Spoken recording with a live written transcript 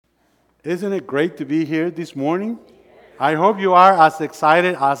Isn't it great to be here this morning? I hope you are as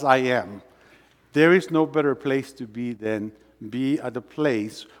excited as I am. There is no better place to be than be at a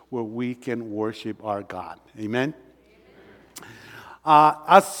place where we can worship our God. Amen?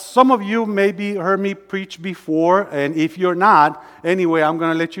 As some of you maybe heard me preach before, and if you're not, anyway, I'm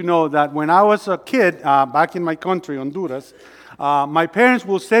going to let you know that when I was a kid back in my country, Honduras, my parents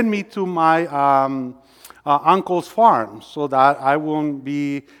will send me to my uncle's farm so that I won't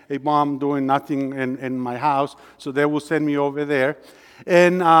be a mom doing nothing in my house. So they will send me over there.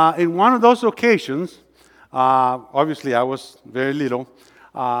 And in one of those occasions, obviously I was very little,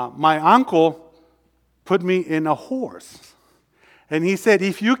 my uncle put me in a horse. And he said,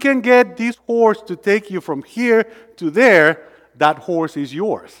 if you can get this horse to take you from here to there, that horse is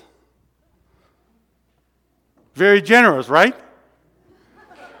yours. Very generous, right?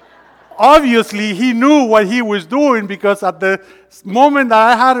 Obviously, he knew what he was doing because at the moment that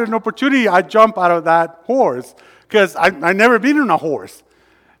I had an opportunity, I jumped out of that horse because I never been on a horse.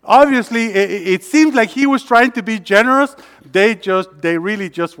 Obviously, it seems like he was trying to be generous. They really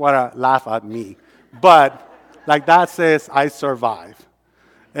just want to laugh at me. But like that says, I survived.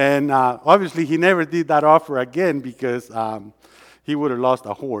 And obviously, he never did that offer again because he would have lost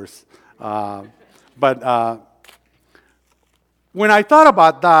a horse. But when I thought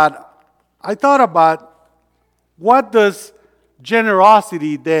about that, I thought about what does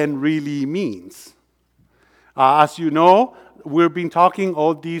generosity then really means. As you know, we've been talking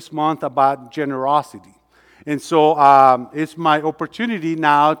all this month about generosity. And so it's my opportunity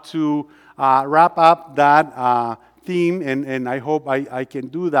now to wrap up that theme, and I hope I can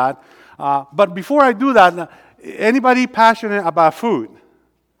do that. But before I do that, anybody passionate about food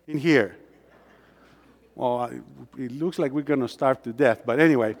in here? Well, it looks like we're going to starve to death. But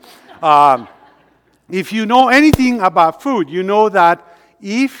anyway, if you know anything about food, you know that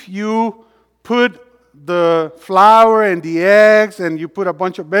if you put the flour and the eggs and you put a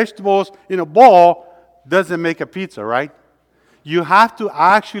bunch of vegetables in a bowl, doesn't make a pizza, right? You have to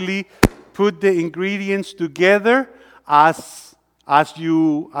actually put the ingredients together as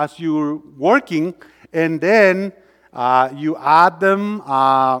you're working, and then you add them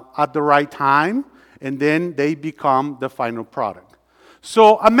at the right time, and then they become the final product.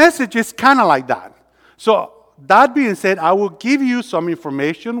 So a message is kind of like that. So that being said, I will give you some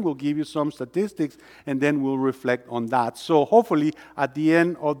information, we'll give you some statistics, and then we'll reflect on that. So hopefully at the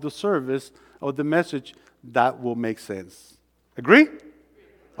end of the service, of the message, that will make sense. Agree?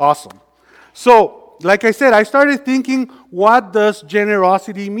 Awesome. So, like I said, I started thinking, what does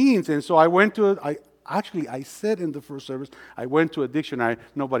generosity mean? And so I went to, I said in the first service, I went to a dictionary.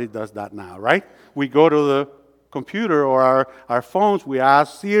 Nobody does that now, right? We go to the computer or our phones, we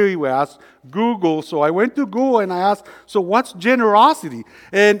ask Siri, we ask Google. So I went to Google and I asked, so what's generosity?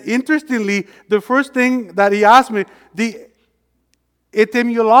 And interestingly, the first thing that he asked me, the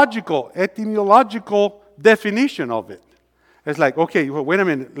etymological definition of it. It's like, okay, well, wait a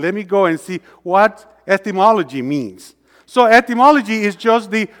minute, let me go and see what etymology means. So etymology is just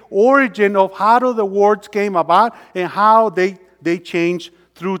the origin of how the words came about and how they change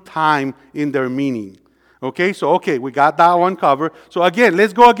through time in their meaning. Okay, we got that one covered. So again,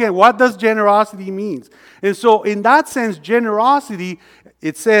 let's go again. What does generosity mean? And so in that sense, generosity,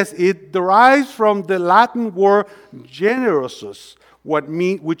 it says it derives from the Latin word generosus,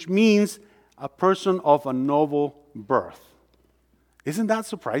 which means a person of a noble birth. Isn't that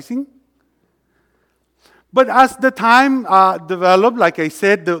surprising? But as the time developed, like I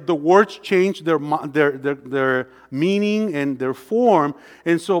said, the words changed their meaning and their form.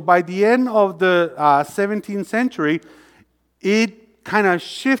 And so by the end of the 17th century, it kind of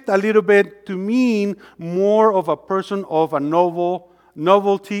shifted a little bit to mean more of a person of a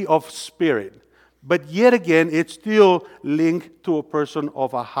novelty of spirit. But yet again, it's still linked to a person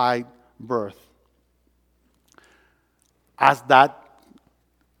of a high birth. As that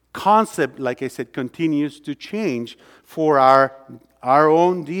concept, like I said, continues to change for our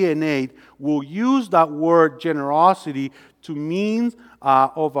own DNA, we'll use that word generosity to mean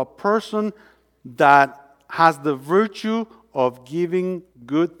of a person that has the virtue of giving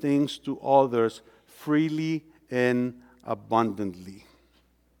good things to others freely and abundantly.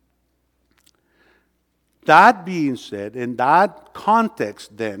 That being said, in that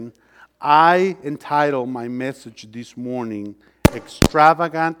context then, I entitle my message this morning,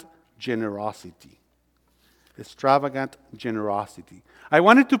 Extravagant Generosity. Extravagant Generosity. I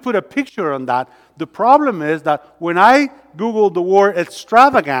wanted to put a picture on that. The problem is that when I Googled the word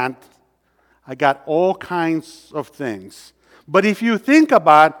extravagant, I got all kinds of things. But if you think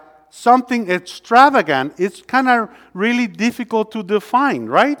about something extravagant, it's kind of really difficult to define,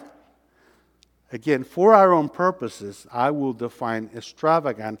 right? Again, for our own purposes, I will define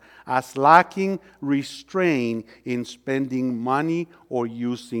extravagant as lacking restraint in spending money or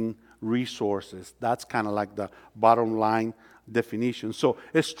using resources. That's kind of like the bottom line definition. So,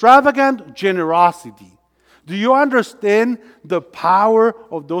 extravagant generosity. Do you understand the power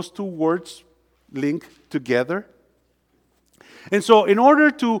of those two words linked together? And so, in order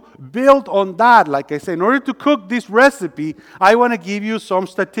to build on that, like I said, in order to cook this recipe, I want to give you some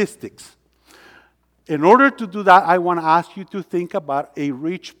statistics. In order to do that, I want to ask you to think about a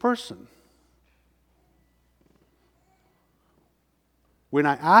rich person. When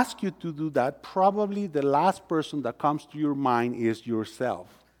I ask you to do that, probably the last person that comes to your mind is yourself,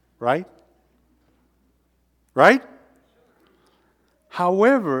 right? Right?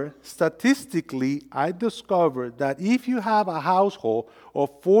 However, statistically, I discovered that if you have a household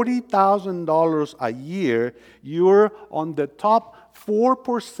of $40,000 a year, you're on the top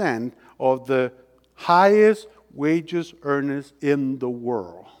 4% of the highest wages earners in the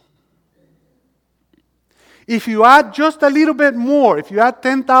world. If you add just a little bit more, if you add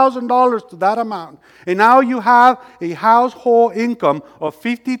 $10,000 to that amount, and now you have a household income of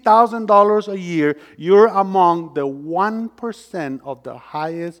 $50,000 a year, you're among the 1% of the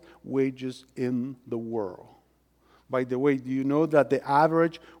highest wages in the world. By the way, do you know that the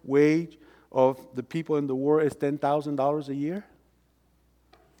average wage of the people in the world is $10,000 a year?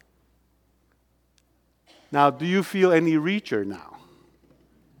 Now, do you feel any richer now?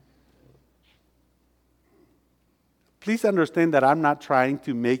 Please understand that I'm not trying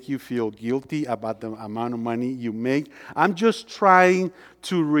to make you feel guilty about the amount of money you make. I'm just trying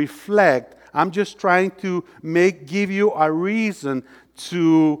to reflect. I'm just trying to give you a reason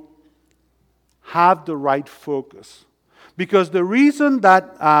to have the right focus. Because the reason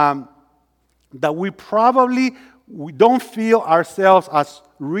that we don't feel ourselves as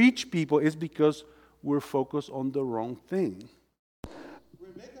rich people is because we're focused on the wrong thing.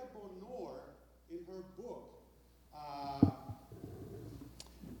 Rebecca Bonor, in her book,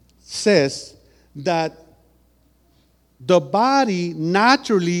 says that the body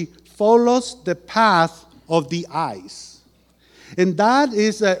naturally follows the path of the eyes. And that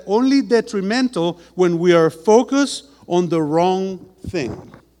is only detrimental when we are focused on the wrong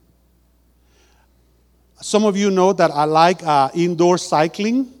thing. Some of you know that I like indoor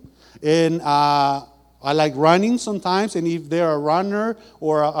cycling, and I like running sometimes, and if they're a runner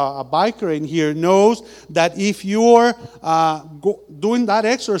or a biker in here knows that if you're doing that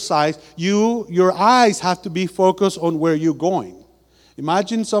exercise, your eyes have to be focused on where you're going.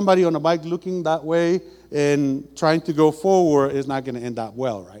 Imagine somebody on a bike looking that way and trying to go forward is not going to end up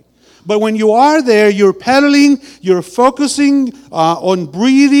well, right? But when you are there, you're pedaling, you're focusing on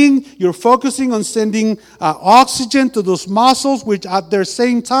breathing, you're focusing on sending oxygen to those muscles, which at the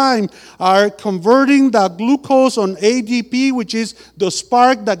same time are converting the glucose on ADP, which is the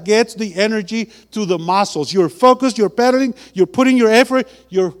spark that gets the energy to the muscles. You're focused, you're pedaling, you're putting your effort,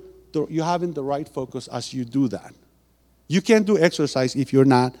 you're having the right focus as you do that. You can't do exercise if you're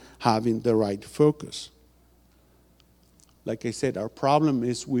not having the right focus. Like I said, our problem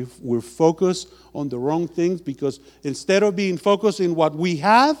is we're focused on the wrong things because instead of being focused in what we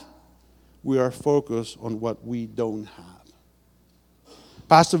have, we are focused on what we don't have.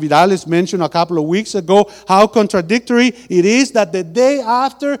 Pastor Vidales mentioned a couple of weeks ago how contradictory it is that the day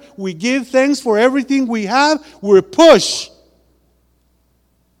after we give thanks for everything we have, we're pushed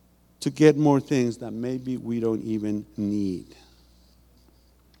to get more things that maybe we don't even need.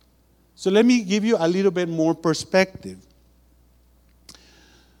 So let me give you a little bit more perspective.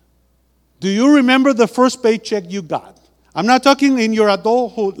 Do you remember the first paycheck you got? I'm not talking in your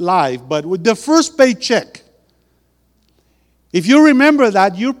adulthood life, but with the first paycheck. If you remember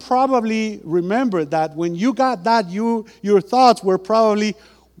that, you probably remember that when you got that, your thoughts were probably,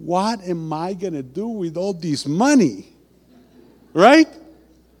 what am I going to do with all this money? Right?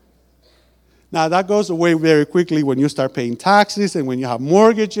 Now, that goes away very quickly when you start paying taxes and when you have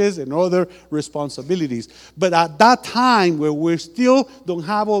mortgages and other responsibilities. But at that time, where we still don't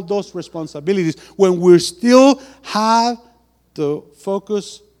have all those responsibilities, when we still have the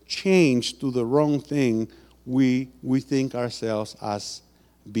focus changed to the wrong thing, we think ourselves as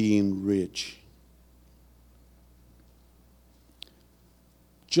being rich.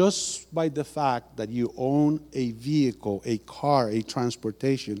 Just by the fact that you own a vehicle, a car, a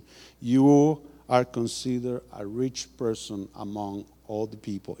transportation, you are considered a rich person among all the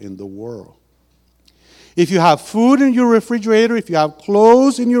people in the world. If you have food in your refrigerator, if you have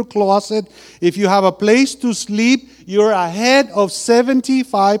clothes in your closet, if you have a place to sleep, you're ahead of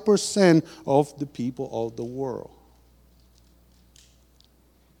 75% of the people of the world.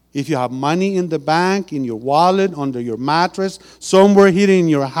 If you have money in the bank, in your wallet, under your mattress, somewhere hidden in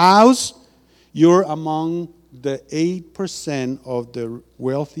your house, you're among the 8% of the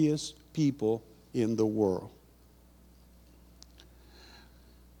wealthiest people in the world.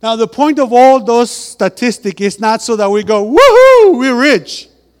 Now, the point of all those statistics is not so that we go, woohoo, we're rich.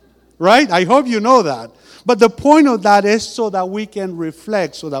 Right? I hope you know that. But the point of that is so that we can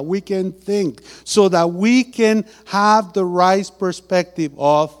reflect, so that we can think, so that we can have the right perspective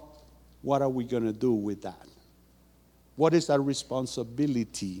of what are we going to do with that? What is our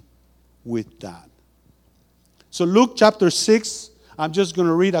responsibility with that? So Luke chapter 6, I'm just going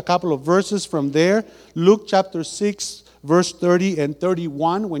to read a couple of verses from there. Luke chapter 6, verse 30 and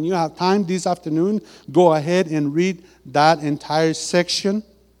 31. When you have time this afternoon, go ahead and read that entire section.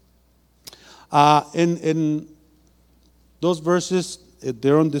 In those verses,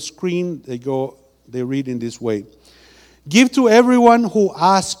 they're on the screen. They read in this way. Give to everyone who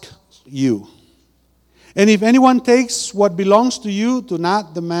asks you. And if anyone takes what belongs to you, do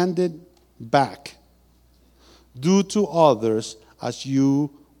not demand it back. Do to others as you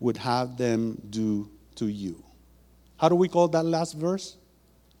would have them do to you. How do we call that last verse?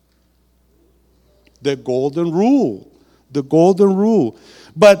 The golden rule. The golden rule.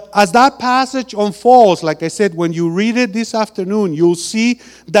 But as that passage unfolds, like I said, when you read it this afternoon, you'll see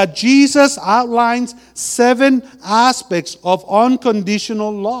that Jesus outlines 7 aspects of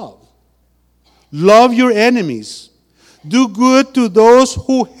unconditional love. Love your enemies. Do good to those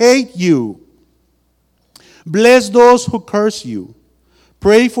who hate you. Bless those who curse you.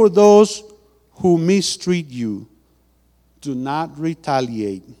 Pray for those who mistreat you. Do not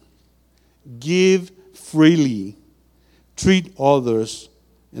retaliate. Give freely. Treat others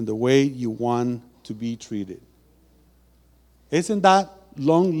in the way you want to be treated. Isn't that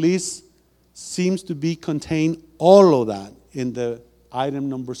long list seems to be contain all of that in the item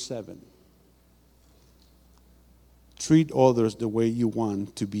number 7? Treat others the way you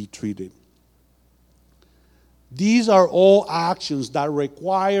want to be treated. These are all actions that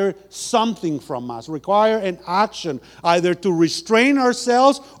require something from us, require an action, either to restrain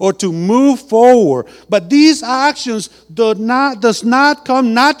ourselves or to move forward. But these actions does not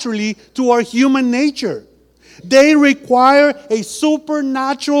come naturally to our human nature. They require a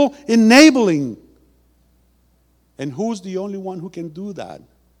supernatural enabling. And who's the only one who can do that?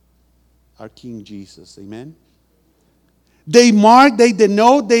 Our King Jesus. Amen? They mark, they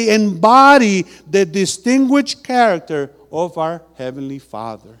denote, they embody the distinguished character of our Heavenly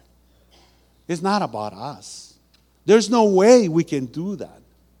Father. It's not about us. There's no way we can do that.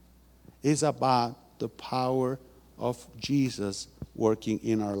 It's about the power of Jesus working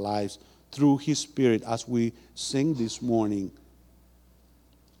in our lives through His Spirit as we sing this morning.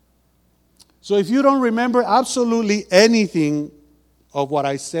 So if you don't remember absolutely anything of what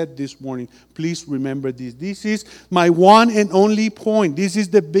I said this morning, please remember this. This is my one and only point. This is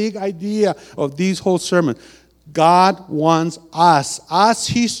the big idea of this whole sermon. God wants us, as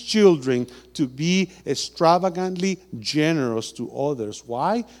His children, to be extravagantly generous to others.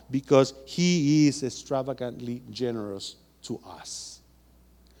 Why? Because He is extravagantly generous to us.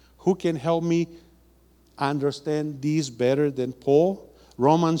 Who can help me understand this better than Paul?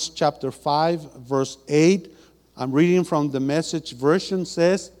 Romans chapter 5, verse 8. I'm reading from the Message version,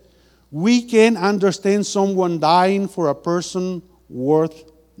 says, we can understand someone dying for a person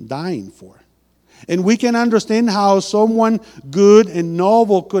worth dying for. And we can understand how someone good and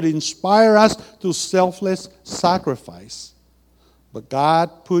noble could inspire us to selfless sacrifice. But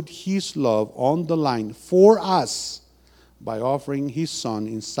God put His love on the line for us by offering His Son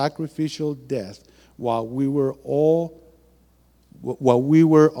in sacrificial death while we were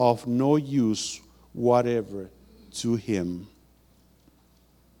of no use whatever to Him.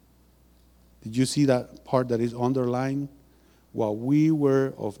 Did you see that part that is underlined? While we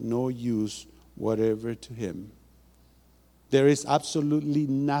were of no use whatever to Him. There is absolutely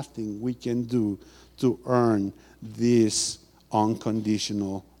nothing we can do to earn this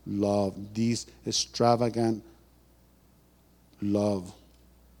unconditional love, this extravagant love,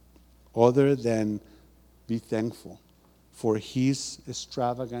 other than be thankful for His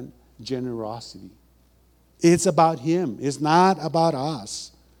extravagant generosity. It's about Him. It's not about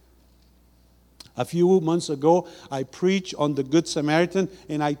us. A few months ago, I preached on the Good Samaritan,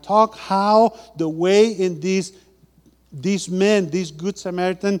 and I talked how the way in these men, these Good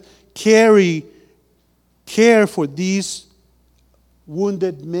Samaritan, care for these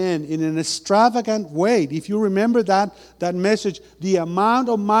wounded men in an extravagant way. If you remember that message, the amount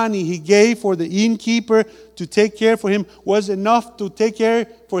of money he gave for the innkeeper to take care for him was enough to take care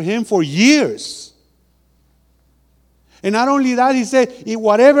for him for years. And not only that, he said,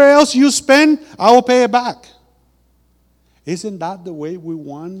 whatever else you spend, I will pay it back. Isn't that the way we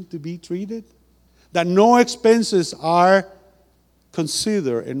want to be treated? That no expenses are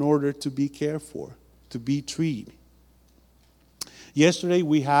considered in order to be cared for, to be treated. Yesterday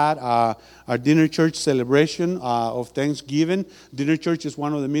we had our dinner church celebration of Thanksgiving. Dinner church is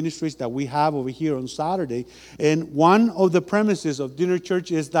one of the ministries that we have over here on Saturday. And one of the premises of dinner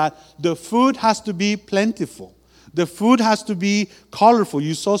church is that the food has to be plentiful. The food has to be colorful.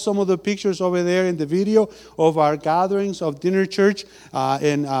 You saw some of the pictures over there in the video of our gatherings of dinner church.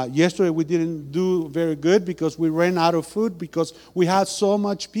 And yesterday we didn't do very good because we ran out of food because we had so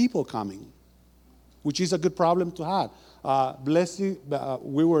much people coming, which is a good problem to have.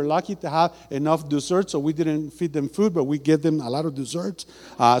 We were lucky to have enough dessert, so we didn't feed them food, but we gave them a lot of desserts.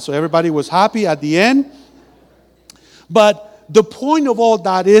 So everybody was happy at the end. But the point of all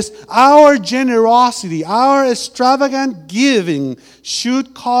that is our generosity, our extravagant giving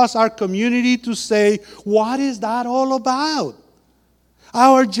should cause our community to say, what is that all about?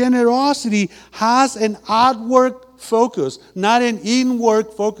 Our generosity has an outward focus, not an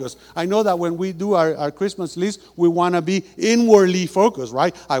inward focus. I know that when we do our Christmas list, we want to be inwardly focused,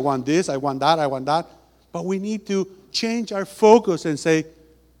 right? I want this, I want that, I want that. But we need to change our focus and say,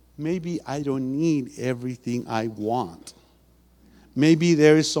 maybe I don't need everything I want. Maybe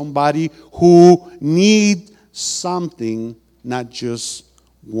there is somebody who needs something, not just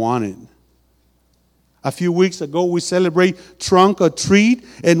wanted. A few weeks ago, we celebrate Trunk or Treat,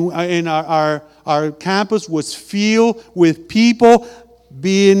 and our campus was filled with people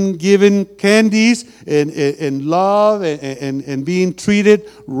being given candies and love and being treated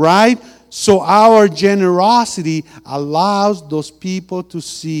right. So our generosity allows those people to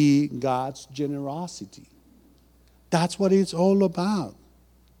see God's generosity. That's what it's all about.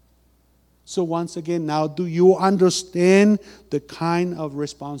 So once again, now do you understand the kind of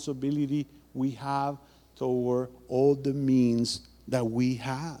responsibility we have toward all the means that we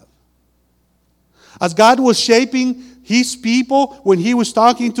have? As God was shaping his people, when he was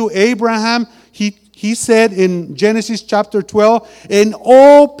talking to Abraham, he said in Genesis chapter 12, and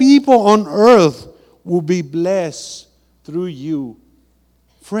all people on earth will be blessed through you.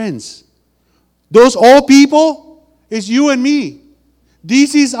 Friends, those all people is you and me.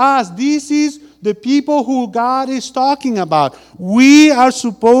 This is us. This is the people who God is talking about. We are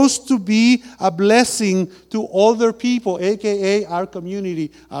supposed to be a blessing to other people, a.k.a. our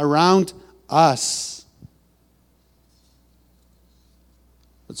community around us.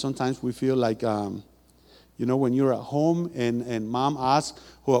 But sometimes we feel like, when you're at home and mom asks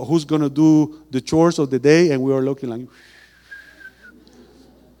who's going to do the chores of the day, and we are looking like,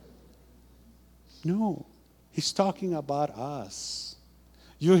 no. He's talking about us.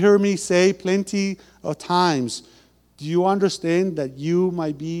 You hear me say plenty of times, do you understand that you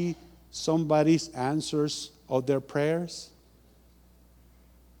might be somebody's answers of their prayers?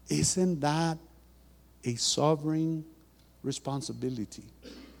 Isn't that a sovereign responsibility?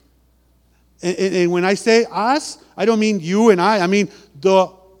 And when I say us, I don't mean you and I mean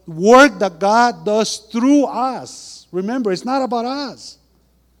the work that God does through us. Remember, it's not about us.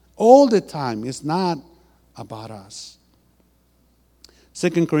 All the time, it's not about us.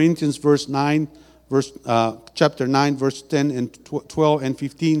 2 Corinthians chapter 9, verse 10 and 12 and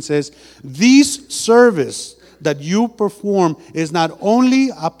 15 says, this service that you perform is not only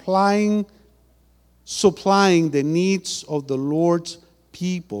supplying the needs of the Lord's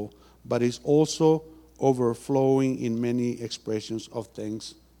people, but is also overflowing in many expressions of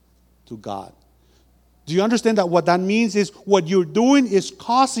thanks to God. Do you understand that what that means is what you're doing is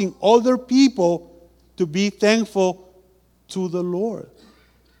causing other people to be thankful to the Lord?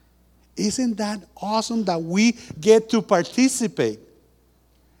 Isn't that awesome that we get to participate?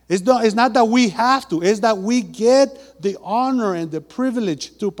 It's not that we have to. It's that we get the honor and the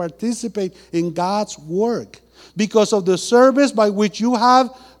privilege to participate in God's work. Because of the service by which you have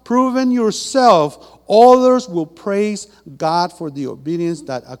proven yourself, others will praise God for the obedience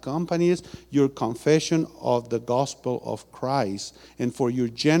that accompanies your confession of the gospel of Christ and for your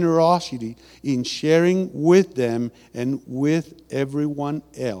generosity in sharing with them and with everyone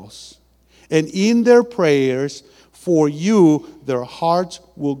else. And in their prayers for you, their hearts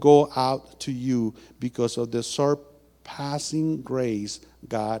will go out to you because of the surpassing grace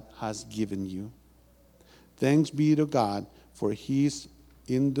God has given you. Thanks be to God for his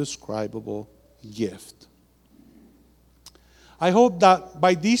indescribable gift. I hope that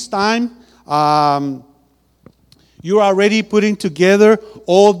by this time you're already putting together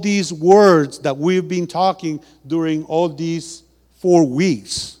all these words that we've been talking during all these 4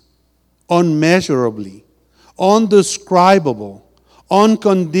 weeks. Unmeasurably, undescribable,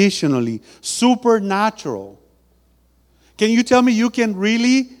 unconditionally, supernatural. Can you tell me you can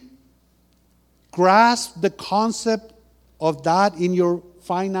really grasp the concept of that in your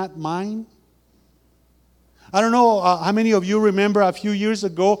finite mind? I don't know how many of you remember a few years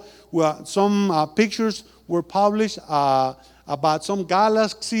ago some pictures were published about some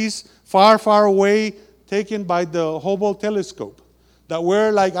galaxies far, far away taken by the Hubble telescope that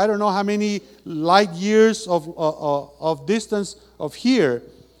were like, I don't know how many light years of distance of here.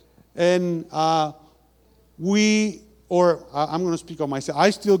 And I'm going to speak of myself. I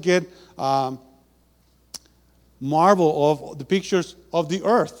still get marvel of the pictures of the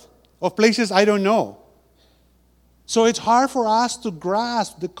earth, of places I don't know. So it's hard for us to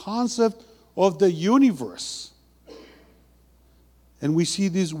grasp the concept of the universe. And we see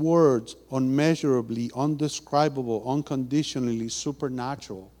these words, unmeasurably, undescribable, unconditionally,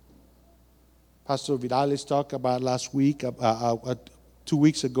 supernatural. Pastor Vidales talked about last week, 2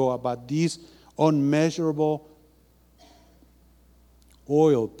 weeks ago, about these unmeasurable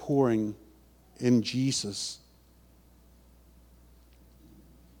oil pouring in Jesus.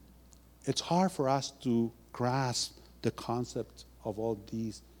 It's hard for us to grasp the concept of all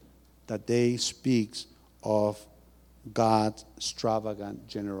these, that they speaks of God's extravagant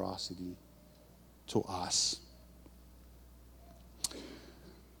generosity to us.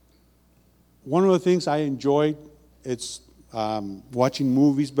 One of the things I enjoyed is watching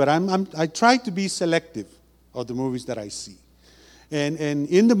movies, but I try to be selective of the movies that I see. And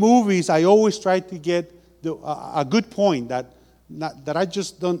in the movies, I always try to get a good point that I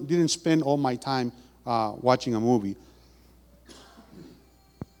just didn't spend all my time watching a movie.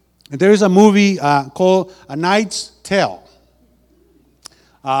 And there is a movie called A Knight's Tale.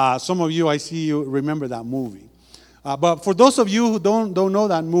 Some of you, I see you remember that movie. But for those of you who don't know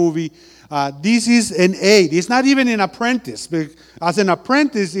that movie, this is an aide. It's not even an apprentice. As an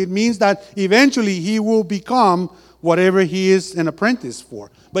apprentice, it means that eventually he will become whatever he is an apprentice for.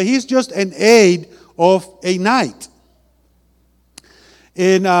 But he's just an aide of a knight.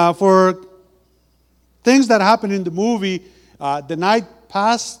 And for things that happen in the movie, the knight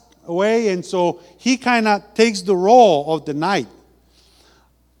passed away, and so he kind of takes the role of the knight.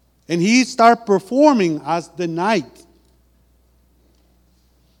 And he starts performing as the knight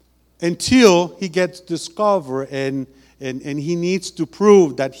until he gets discovered and he needs to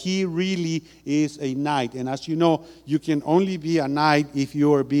prove that he really is a knight. And as you know, you can only be a knight if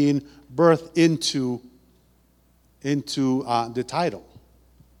you are being birthed into the title.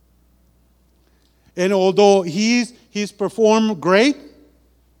 And although he's performed great,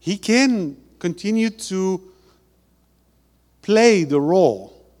 he can continue to play the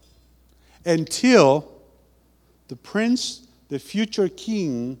role until the prince, the future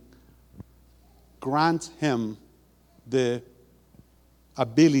king, grants him the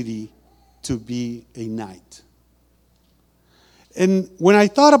ability to be a knight. And when I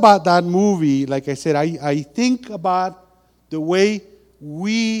thought about that movie, like I said, I think about the way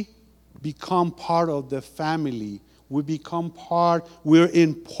we become part of the family. We become part, we're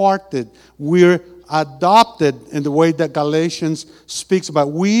imparted, we're adopted in the way that Galatians speaks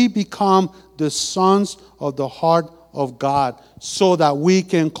about. We become the sons of the heart of God so that we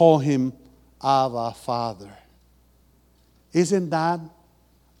can call him Abba, Father. Isn't that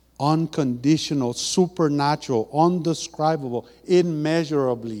unconditional, supernatural, undescribable,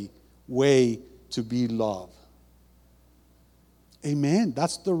 immeasurably way to be loved? Amen.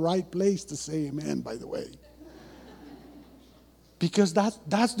 That's the right place to say amen, by the way. Because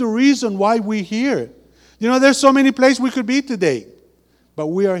that's the reason why we're here. You know, there's so many places we could be today. But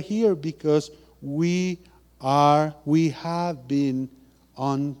we are here because we have been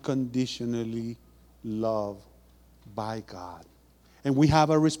unconditionally loved by God. And we have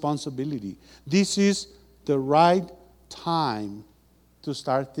a responsibility. This is the right time to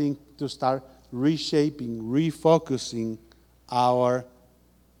start reshaping, refocusing our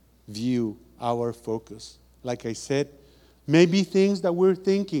view, our focus. Like I said, maybe things that we're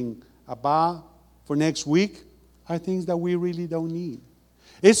thinking about for next week are things that we really don't need.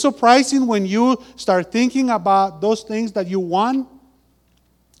 It's surprising when you start thinking about those things that you want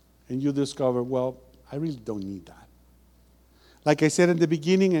and you discover, well, I really don't need that. Like I said at the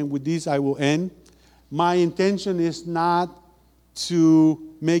beginning, and with this I will end, my intention is not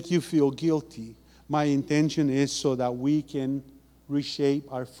to make you feel guilty. My intention is so that we can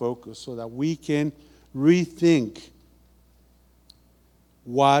reshape our focus, so that we can rethink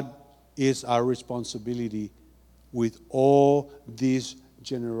what is our responsibility with all this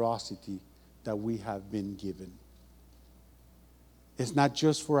generosity that we have been given. It's not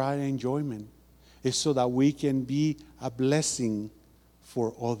just for our enjoyment. is so that we can be a blessing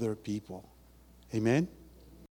for other people. Amen?